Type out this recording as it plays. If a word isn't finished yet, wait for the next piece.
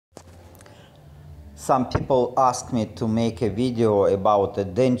Some people ask me to make a video about the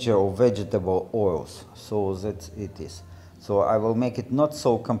danger of vegetable oils, so that it is. So I will make it not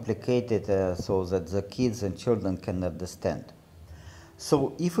so complicated so that the kids and children can understand.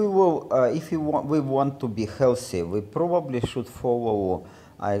 So if we want to be healthy, we probably should follow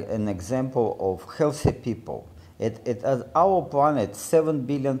an example of healthy people. At our planet, 7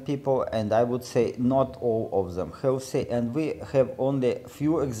 billion people, and I would say not all of them healthy, and we have only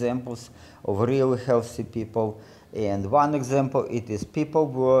few examples of really healthy people. And one example, it is people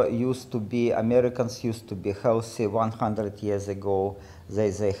who Americans used to be healthy 100 years ago.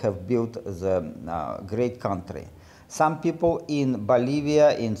 They have built the great country. Some people in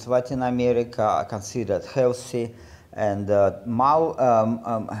Bolivia, in Latin America, are considered healthy, and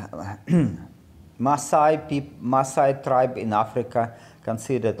Maasai tribe in Africa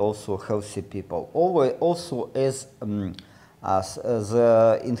considered also healthy people. Also as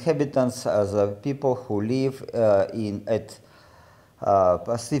the inhabitants, the people who live at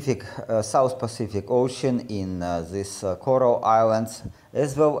South Pacific Ocean in these coral islands,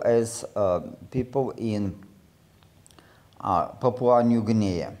 as well as people in Papua New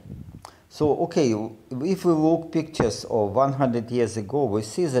Guinea. So, okay, if we look pictures of 100 years ago, we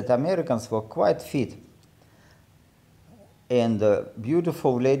see that Americans were quite fit. And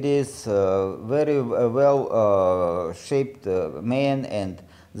beautiful ladies, very well shaped men, and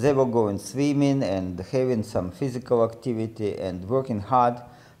they were going swimming and having some physical activity and working hard.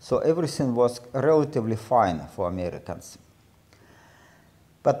 So everything was relatively fine for Americans.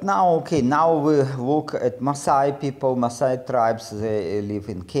 But now, okay, now we look at Maasai people, Maasai tribes. They live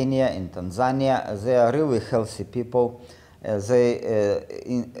in Kenya, in Tanzania. They are really healthy people. The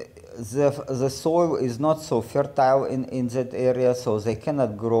soil is not so fertile in that area, so they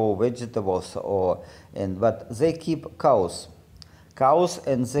cannot grow vegetables, but they keep cows,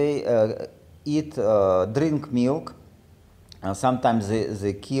 and they drink milk. Sometimes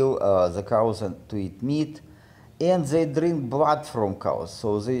they kill the cows to eat meat. And they drink blood from cows,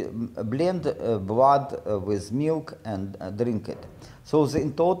 so they blend blood with milk and drink it. So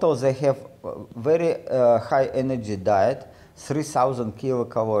in total they have very high energy diet, 3,000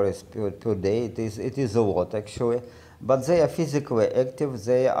 kilocalories per day. It is a lot actually, but they are physically active.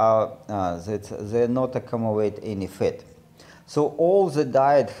 They not accumulate any fat. So all the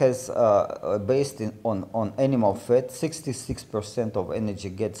diet has based on animal fat. 66% of energy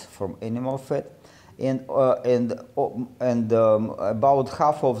gets from animal fat. And about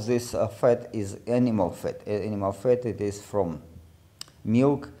half of this fat is animal fat. Animal fat, it is from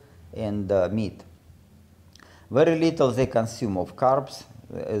milk and meat. Very little they consume of carbs,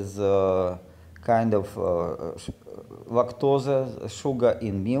 as kind of lactose, sugar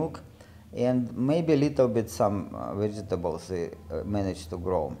in milk, and maybe a little bit some vegetables they manage to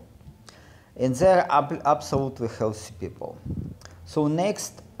grow. And they're absolutely healthy people. So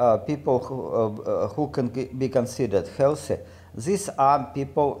next, people who can be considered healthy, these are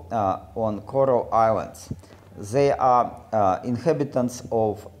people on coral islands. They are inhabitants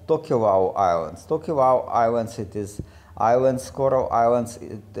of Tokelau Islands. Tokelau Islands, it is coral islands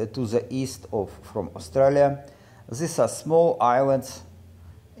to the east from Australia. These are small islands,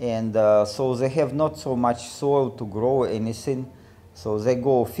 and so they have not so much soil to grow anything. So they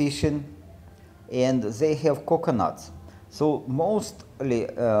go fishing, and they have coconuts. So mostly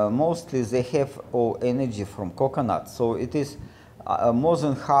they have all energy from coconut. So it is more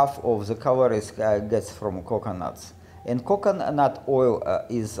than half of the calories gets from coconuts. And coconut oil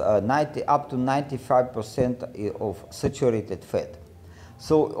is up to 95% of saturated fat.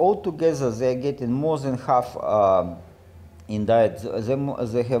 So altogether they are getting more than half in diet.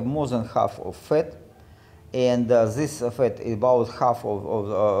 They have more than half of fat. And this fat, about half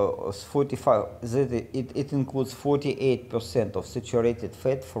of 45, it includes 48% of saturated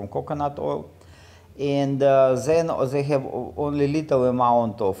fat from coconut oil. And then they have only little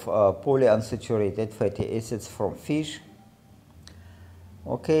amount of polyunsaturated fatty acids from fish.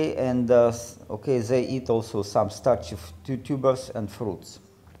 Okay, and they eat also some starchy tubers and fruits.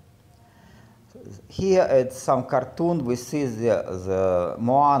 Here at some cartoon we see the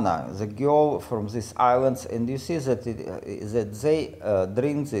Moana, the girl from these islands, and you see that they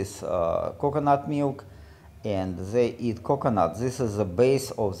drink this coconut milk, and they eat coconut. This is the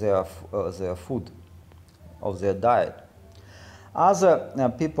base of their food, of their diet. Other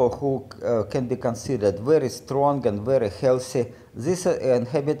people who can be considered very strong and very healthy, these are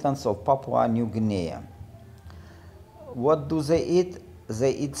inhabitants of Papua New Guinea. What do they eat?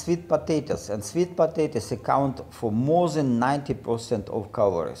 They eat sweet potatoes, and sweet potatoes account for more than 90% of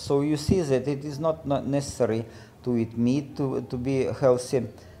calories. So you see that it is not necessary to eat meat to be healthy.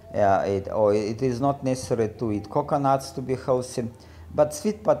 or it is not necessary to eat coconuts to be healthy, but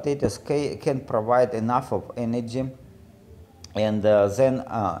sweet potatoes can provide enough of energy. And then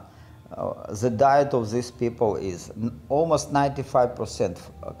the diet of these people is almost 95%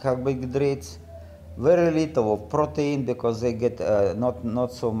 carbohydrates, very little of protein because they get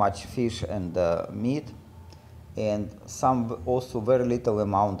not so much fish and meat, and some also very little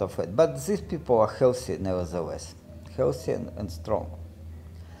amount of fat. But these people are healthy nevertheless, healthy and strong.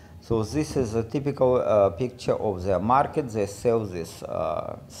 So this is a typical picture of their market. They sell this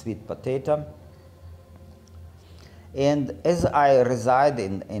sweet potato. And as I reside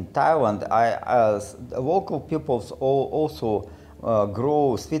in Thailand, the local peoples also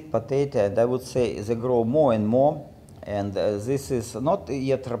grow sweet potato, and I would say they grow more and more. And this is not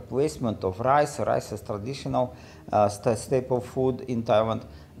yet replacement of rice. Rice is traditional staple food in Thailand,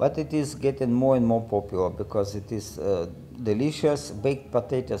 but it is getting more and more popular because it is delicious. Baked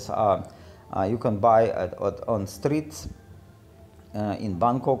potatoes are you can buy on streets in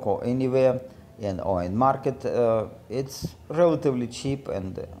Bangkok or anywhere, or in market. It's relatively cheap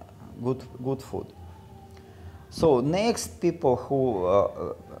and good food. So next, people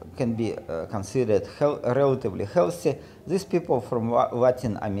who can be considered relatively healthy, these people from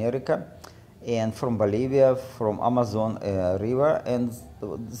Latin America and from Bolivia, from Amazon River, and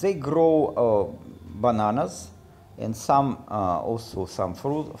they grow bananas and some also some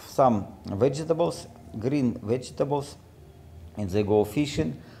fruit, some vegetables, green vegetables, and they go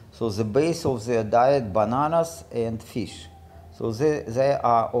fishing. So the base of their diet, bananas and fish. So they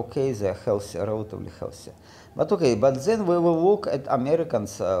are okay, they are healthy, relatively healthy. But then we will look at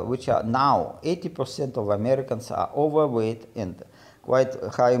Americans, which are now 80% of Americans are overweight, and quite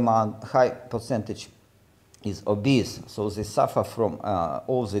high percentage is obese. So they suffer from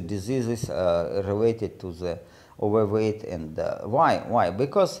all the diseases related to the overweight. And why?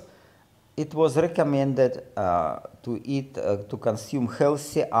 Because it was recommended to consume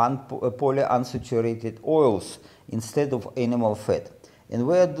healthy polyunsaturated oils instead of animal fat. And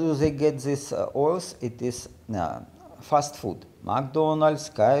where do they get these oils? It is fast food. McDonald's,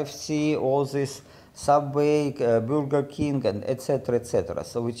 KFC, all this, Subway, Burger King, and etc., etc.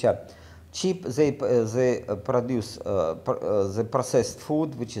 So which are cheap. They produce the processed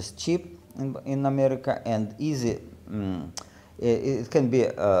food, which is cheap in America and easy. It can be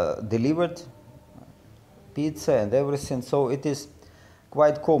delivered, pizza and everything. So it is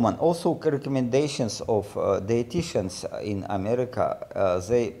quite common. Also, recommendations of dietitians in America,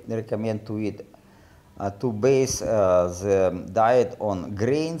 they recommend to eat, to base the diet on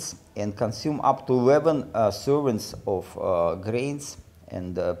grains and consume up to 11 servings of grains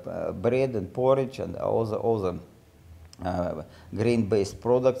and bread and porridge and all the grain-based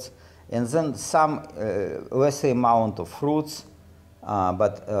products, and then some lesser amount of fruits,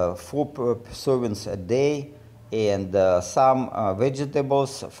 but 4 servings a day, and some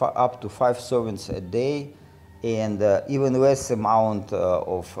vegetables up to 5 servings a day, and even less amount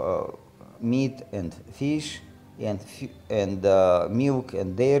of meat and fish and milk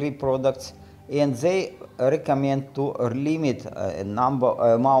and dairy products. And they recommend to limit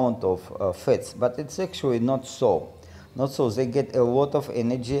amount of fats, but it's actually not so. They get a lot of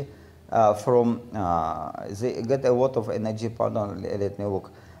energy from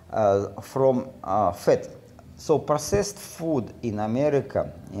fat. So processed food in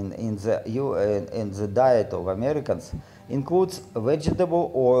America, in the diet of Americans, includes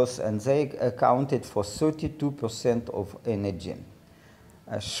vegetable oils, and they accounted for 32% of energy.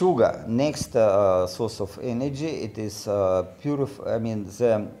 Sugar, next source of energy, it is the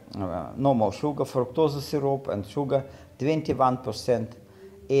normal sugar, fructose syrup and sugar, 21%,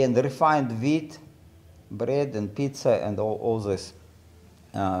 and refined wheat, bread and pizza and all these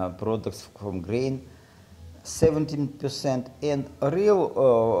products from grain, 17%, and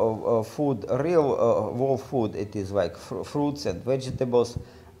real food, whole food, it is like fruits and vegetables,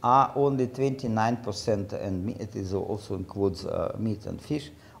 are only 29%, and it is also includes meat and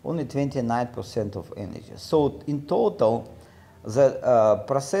fish, only 29% of energy. So in total, the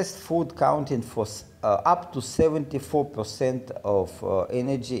processed food counting for up to 74% of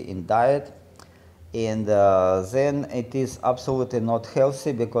energy in diet, and then it is absolutely not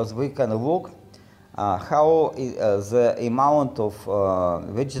healthy, because we can look how the amount of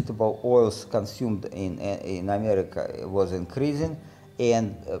vegetable oils consumed in America was increasing,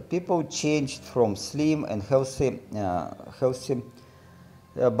 and people changed from slim and healthy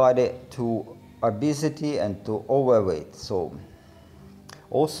body to obesity and to overweight. So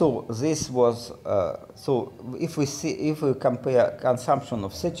also this was so if we compare consumption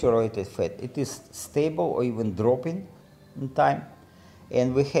of saturated fat, it is stable or even dropping in time,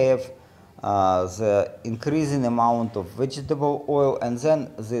 and we have the increasing amount of vegetable oil, and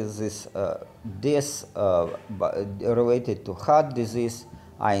then this death related to heart disease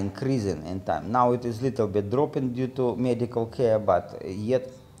are increasing in time. Now it is little bit dropping due to medical care, but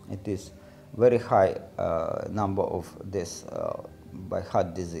yet it is very high number of deaths by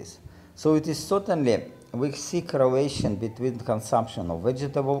heart disease. So it is certainly, we see correlation between consumption of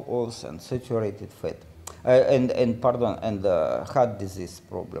vegetable oils and saturated fat, and heart disease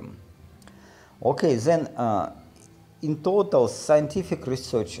problem. Okay, then in total, scientific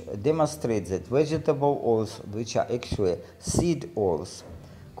research demonstrates that vegetable oils, which are actually seed oils,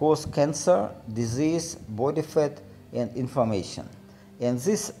 cause cancer, disease, body fat, and inflammation. And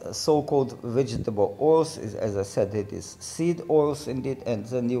this so-called vegetable oils, as I said, it is seed oils indeed, and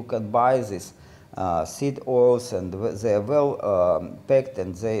then you can buy these seed oils, and they are well packed,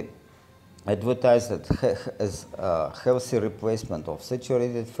 and they advertise it as a healthy replacement of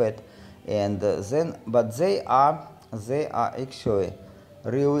saturated fat, and but they are actually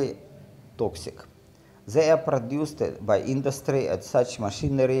really toxic. They are produced by industry at such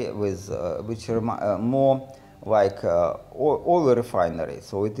machinery with which are more like oil refinery.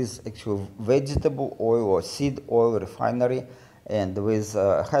 So it is actually vegetable oil or seed oil refinery, and with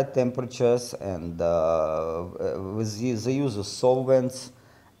high temperatures, and with the use of solvents,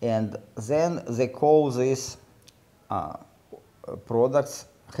 and then they call these products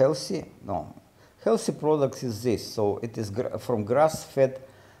healthy. No, healthy products is this. So it is from grass-fed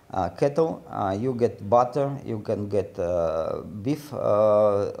cattle. You get butter, you can get beef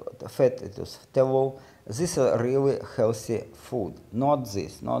fat, it is tallow. These are really healthy food, not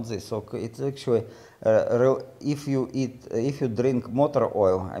this. So it's actually, if you drink motor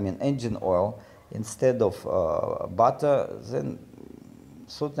oil, I mean engine oil, instead of butter, then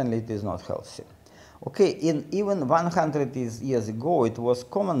certainly it is not healthy. Okay, even 100 years ago, it was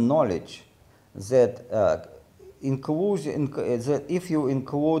common knowledge that that if you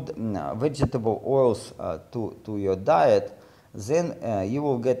include vegetable oils to your diet, then you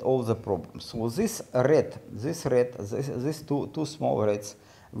will get all the problems. So these two small rats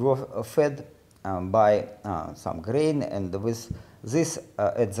were fed by some grain, and with this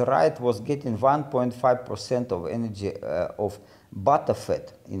at the right was getting 1.5% of energy of butter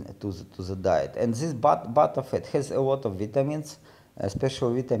fat to the diet. And this butter fat has a lot of vitamins,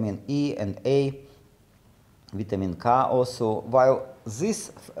 especially vitamin E and A, vitamin K also, while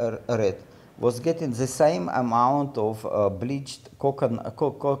this rat was getting the same amount of bleached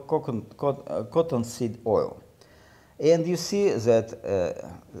cottonseed oil. And you see that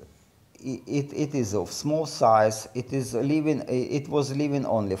it is of small size. It was living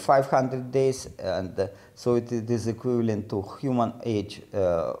only 500 days, and so it is equivalent to human age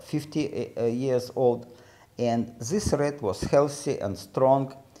 50 years old. And this rat was healthy and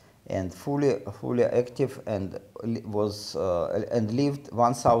strong and fully active, and lived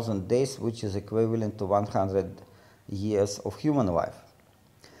 1,000 days, which is equivalent to 100 years of human life.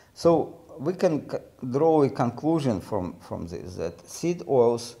 So we can draw a conclusion from this, that seed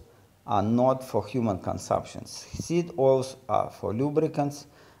oils are not for human consumption. Seed oils are for lubricants.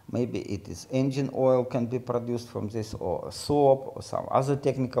 Maybe it is engine oil can be produced from this, or soap, or some other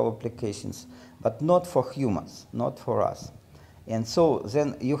technical applications, but not for humans, not for us. And so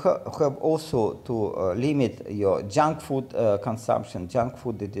then you have also to limit your junk food consumption. Junk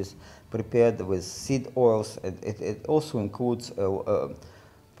food that is prepared with seed oils. It also includes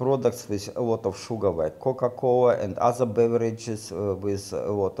products with a lot of sugar, like Coca-Cola and other beverages with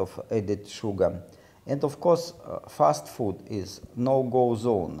a lot of added sugar. And of course, fast food is no-go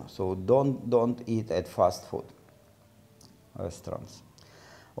zone. So don't eat at fast food restaurants.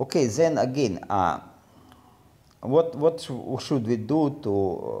 Okay, then again, what should we do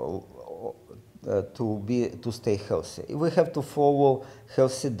to stay healthy? We have to follow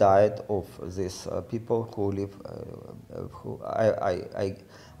healthy diet of these people who live.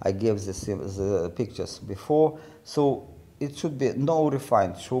 I gave the pictures before. So it should be no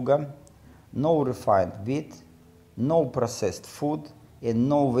refined sugar, no refined wheat, no processed food, and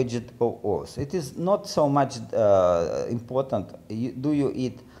no vegetable oils. It is not so much important. Do you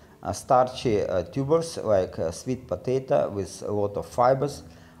eat starchy tubers like sweet potato with a lot of fibers,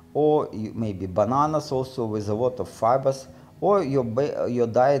 or maybe bananas also with a lot of fibers, or your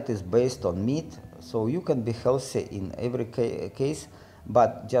diet is based on meat, so you can be healthy in every case,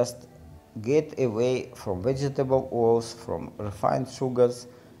 but just get away from vegetable oils, from refined sugars,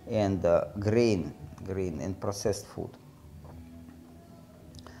 and grain and processed food.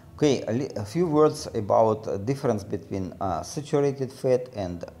 Okay, a few words about the difference between saturated fat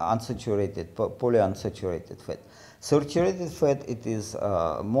and unsaturated, polyunsaturated fat. Saturated fat, it is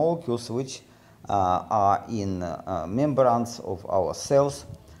molecules which are in membranes of our cells.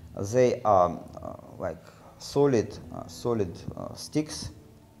 They are like solid sticks.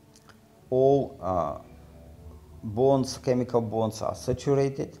 All bonds, chemical bonds, are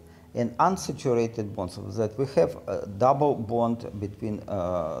saturated, and unsaturated bonds, that we have a double bond between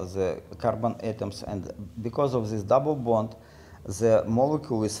the carbon atoms, and because of this double bond, the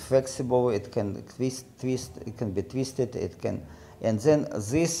molecule is flexible. It can twist, it can be twisted, it can, and then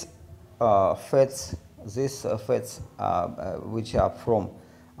these fats, which are from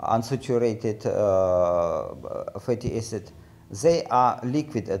unsaturated fatty acid, they are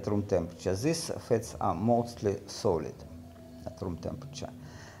liquid at room temperature. These fats are mostly solid at room temperature.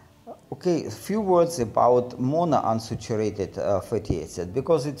 Okay, a few words about monounsaturated fatty acid,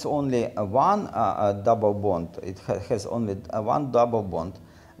 because it's only one double bond. It has only one double bond.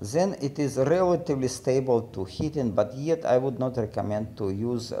 Then it is relatively stable to heating, but yet I would not recommend to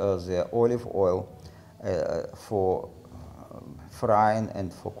use the olive oil for frying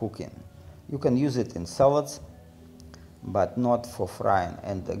and for cooking. You can use it in salads, but not for frying.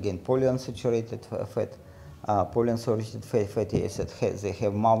 And again, polyunsaturated fat, polyunsaturated fatty acid, they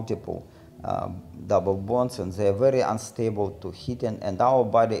have multiple double bonds, and they are very unstable to heating, and our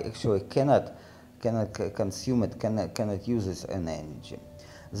body actually cannot consume it, cannot use this energy.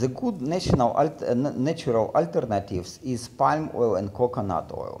 The good natural alternatives is palm oil and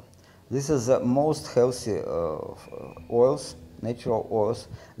coconut oil. This is the most healthy oils, natural oils.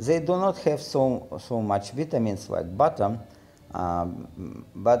 They do not have so much vitamins like butter,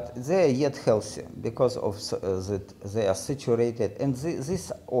 but they are yet healthy because of that they are saturated, and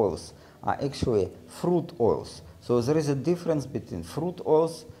these oils are actually fruit oils. So there is a difference between fruit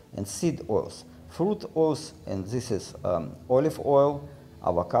oils and seed oils. Fruit oils, and this is olive oil,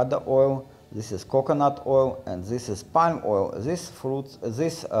 avocado oil, this is coconut oil, and this is palm oil. These fruit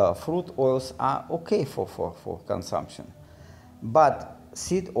oils are okay for consumption, but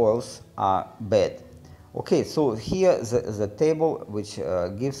seed oils are bad. Okay, so here the table which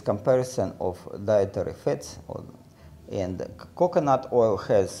gives comparison of dietary fats, and coconut oil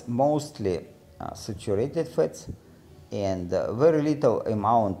has mostly saturated fats and very little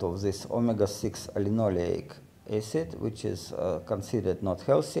amount of this omega-6 linoleic acid, which is considered not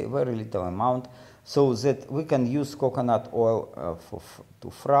healthy, very little amount, so that we can use coconut oil to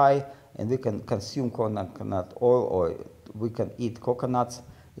fry, and we can consume coconut oil, or we can eat coconuts.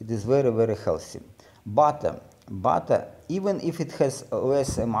 It is very, very healthy. Butter, even if it has a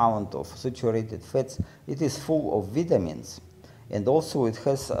less amount of saturated fats, it is full of vitamins, and also it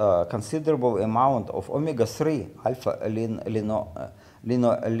has a considerable amount of omega-3 alpha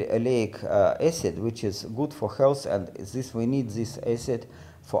linoleic acid, which is good for health, and we need this acid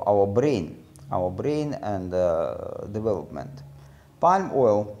for our brain and development. Palm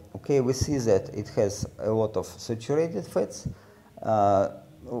oil, okay, we see that it has a lot of saturated fats,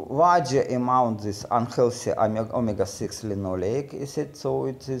 larger amount this unhealthy omega-6 linoleic acid, so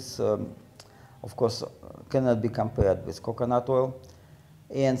it is, of course, cannot be compared with coconut oil,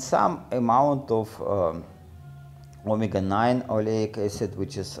 and some amount of omega-9 oleic acid,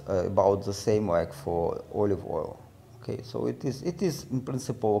 which is about the same like for olive oil. Okay, so it is in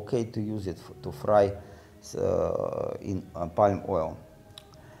principle okay to use it to fry in palm oil.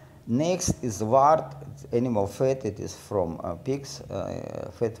 Next is lard, animal fat. It is from pigs,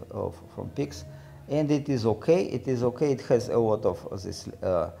 fat from pigs, and it is okay. It is okay. It has a lot of this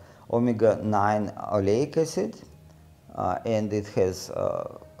omega-9 oleic acid, and it has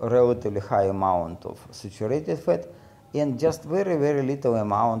a relatively high amount of saturated fat, and just very, very little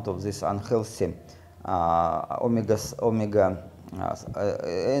amount of this unhealthy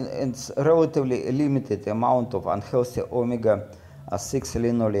and relatively limited amount of unhealthy omega-6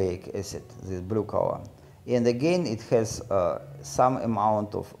 linoleic acid, this blue color. And again, it has some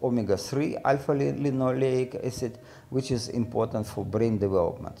amount of omega-3 alpha linoleic acid, which is important for brain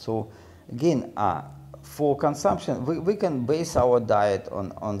development. So again, for consumption, we can base our diet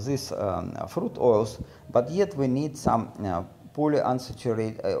on these fruit oils, but yet we need some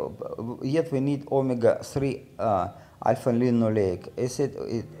polyunsaturated, yet we need omega-3 alpha linoleic acid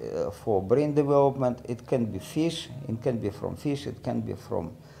for brain development. It can be fish, it can be from fish, it can be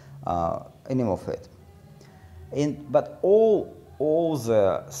from animal fat. But all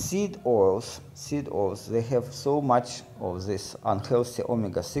the seed oils, they have so much of this unhealthy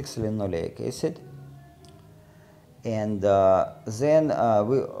omega-6 linoleic acid, and then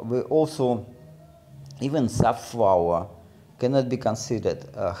we also, even safflower cannot be considered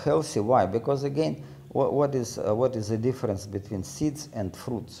healthy. Why? Because again, what is the difference between seeds and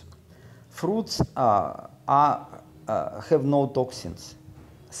fruits? Fruits have no toxins.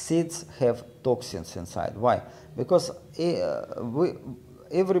 Seeds have toxins inside. Why? Because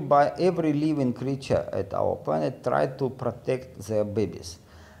every living creature at our planet try to protect their babies.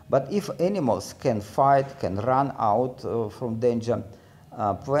 But if animals can fight, can run out from danger,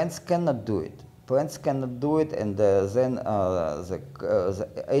 plants cannot do it. Plants cannot do it, and then the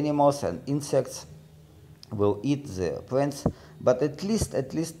animals and insects will eat the plants. But at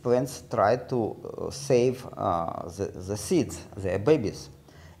least plants try to save the seeds, their babies,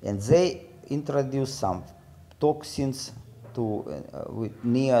 and they introduce some toxins to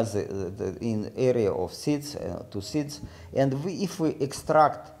near the in area of seeds to seeds. And if we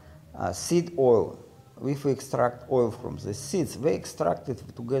extract seed oil, if we extract oil from the seeds, we extract it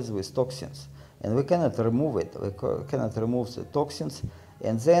together with toxins, and we cannot remove it. We cannot remove the toxins,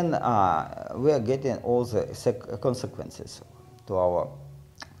 and then we are getting all the consequences to our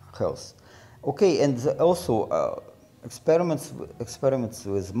health. Okay, and also experiments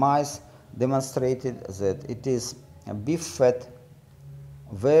with mice demonstrated that it is beef fat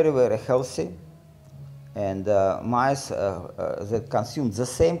very healthy, and mice that consume the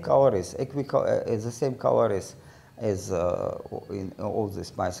same calories, the same calories as in all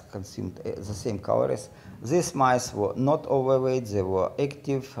these mice consumed the same calories. These mice were not overweight, they were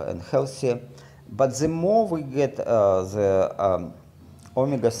active and healthy. But the more we get the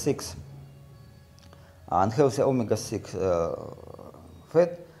omega-6, unhealthy omega-6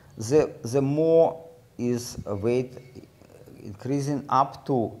 fat, the more is weight increasing, up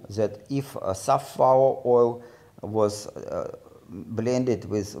to that if safflower oil was blended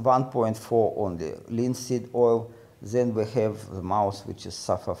with 1.4 only linseed oil, then we have the mouse which is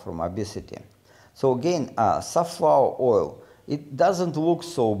suffer from obesity. So again, safflower oil, it doesn't look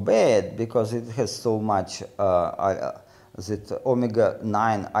so bad because it has so much that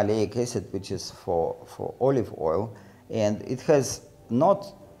omega-9 oleic acid, which is for olive oil, and it has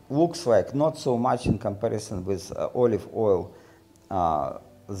not looks like not so much in comparison with olive oil,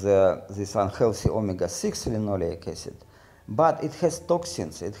 this unhealthy omega-6 linoleic acid, but it has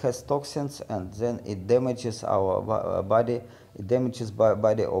toxins. It has toxins, and then it damages our body. It damages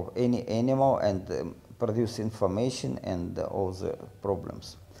body of any animal and produce inflammation and all the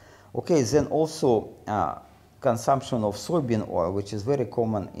problems. Okay, then also consumption of soybean oil, which is very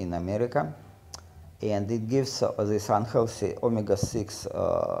common in America, and it gives this unhealthy omega-6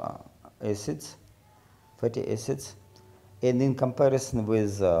 acids, fatty acids, and in comparison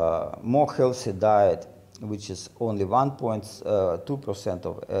with more healthy diet, which is only 1.2%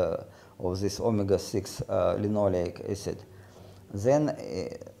 of this omega-6 linoleic acid, then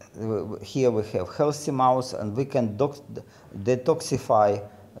here we have healthy mouse, and we can detoxify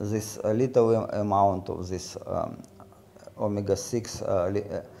this little amount of this omega-6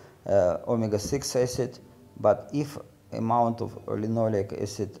 acid. But if amount of linoleic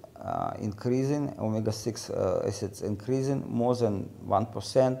acid increasing, omega-6 acids increasing more than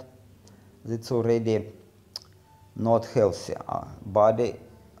 1%, that's already not healthy. Body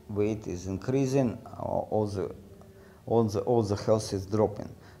weight is increasing, all the health is dropping.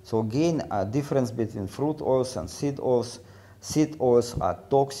 So again, a difference between fruit oils and seed oils. Seed oils are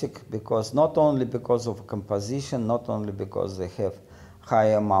toxic because not only because of composition, not only because they have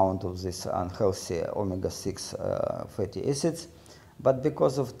high amount of this unhealthy omega-6 fatty acids, but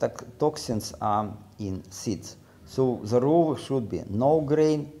because of toxins are in seeds. So the rule should be no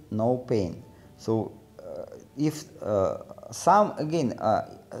grain, no pain. So if some, again,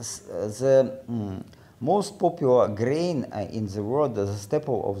 the most popular grain in the world, the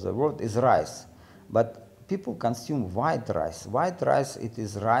staple of the world, is rice. But people consume white rice. White rice, it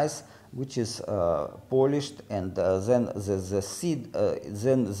is rice which is polished, and then the seed,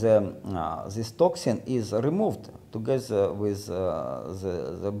 this toxin is removed together with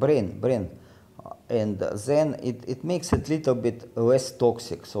the brain, and then it makes it little bit less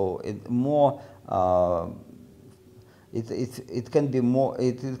toxic. So it more. It can be more.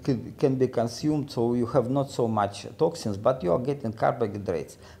 It can be consumed, so you have not so much toxins, but you are getting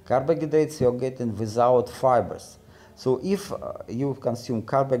carbohydrates. Carbohydrates you are getting without fibers. So if you consume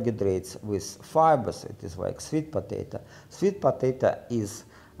carbohydrates with fibers, it is like sweet potato. Sweet potato is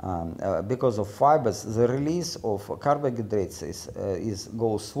because of fibers, the release of carbohydrates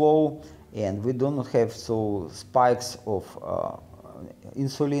goes slow, and we do not have so spikes of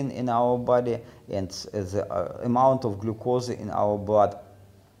insulin in our body, and the amount of glucose in our blood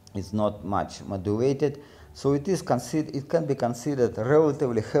is not much modulated. So it can be considered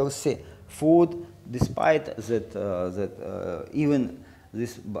relatively healthy food, despite that even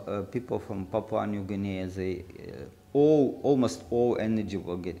these people from Papua New Guinea, they almost all energy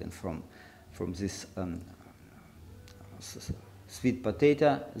were getting from this sweet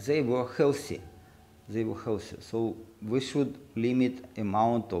potato. They were healthy. They were healthy. So we should limit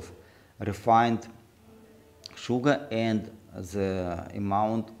amount of refined sugar and the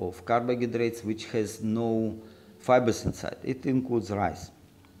amount of carbohydrates which has no fibers inside. It includes rice.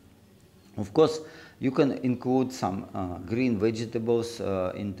 Of course, you can include some green vegetables.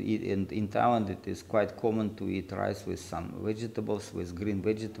 In Thailand, it is quite common to eat rice with some vegetables, with green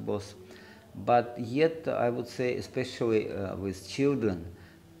vegetables. But yet, I would say, especially with children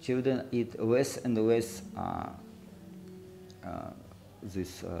eat less and less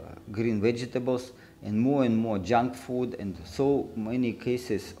these green vegetables and more junk food, and so many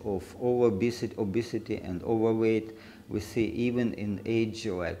cases of obesity and overweight we see even in age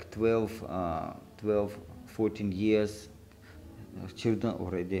like 12, 14 years, children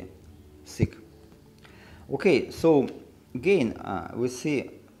already sick. Okay, so again we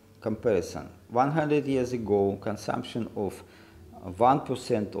see comparison. 100 years ago, consumption of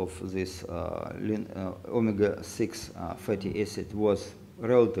 1% of this omega-6 fatty acid was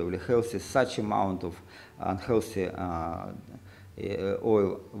relatively healthy. Such amount of unhealthy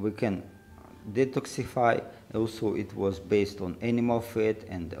oil we can detoxify. Also, it was based on animal fat,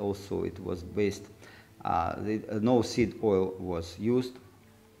 and also it was based, no seed oil was used.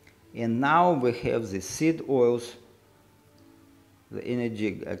 And now we have the seed oils. The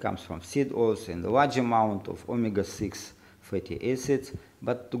energy comes from seed oils and a large amount of omega-6 fatty acids,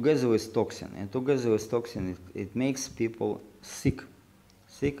 but together with toxin. And together with toxin, it makes people sick,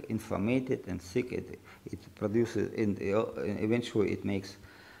 inflamed and sick. It produces, and eventually it makes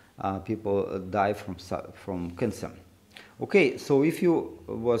people die from cancer. Okay, so if you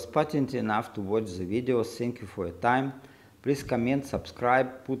was patient enough to watch the video, thank you for your time. Please comment,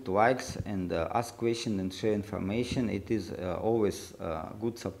 subscribe, put likes, and ask questions and share information. It is always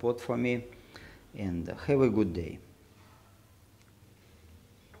good support for me. And have a good day.